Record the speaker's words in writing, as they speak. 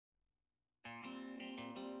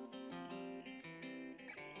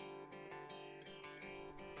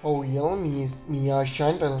Her real name is Miya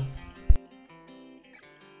Chantelle.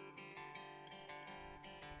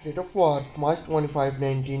 Date of birth March 25,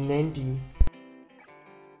 1990.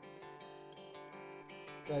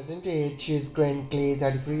 Present age she is currently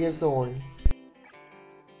 33 years old.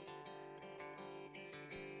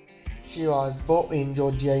 She was born in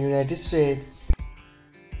Georgia, United States.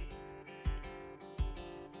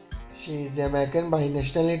 She is American by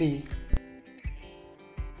nationality.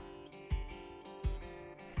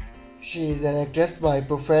 She is an actress by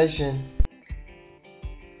profession.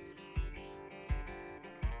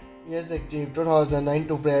 Years active 2009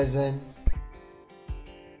 to present.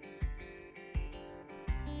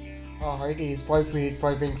 Her height is 5 feet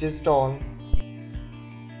 5 inches tall.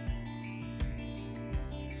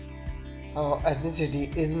 Her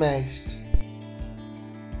ethnicity is mixed.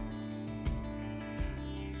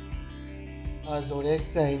 Her zodiac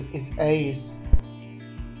sign is Aries.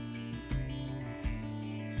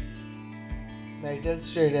 Marital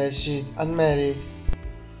status she is unmarried.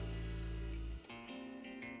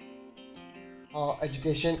 Her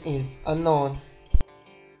education is unknown.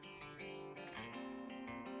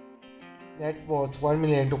 Net worth $1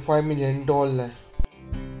 million to $5 million.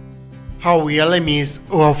 Her real name is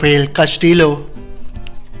Rafael Castillo.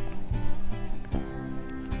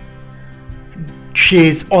 She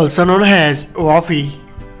is also known as Rafi.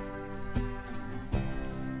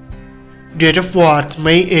 Date of birth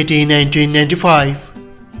May 18, 1995.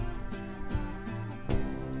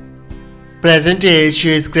 Present age she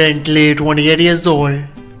is currently 28 years old.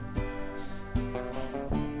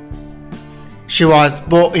 She was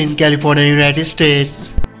born in California, United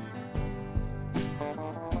States.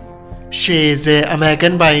 She is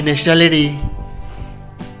American by nationality.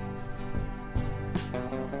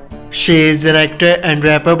 She is an actor and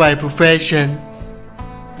rapper by profession.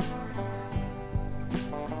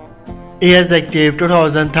 Years active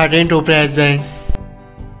 2013 to present.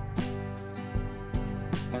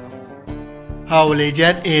 Her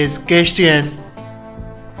religion is Christian.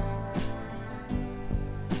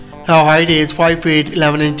 Her height is 5 feet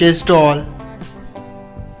 11 inches tall.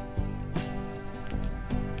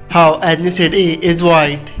 Her ethnicity is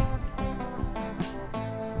white.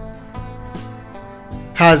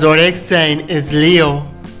 Her zodiac sign is Leo.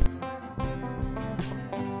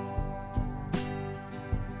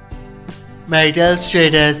 Marital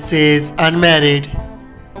status is unmarried.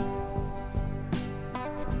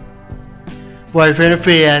 Boyfriend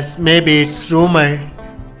affairs, maybe it's rumor.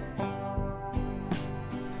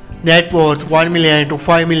 Net worth $1 million to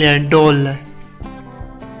 $5 million.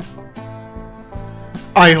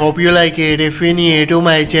 I hope you like it. If you're new to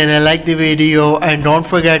my channel, like the video and don't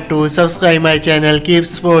forget to subscribe my channel. Keep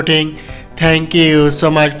supporting. Thank you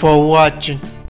so much for watching.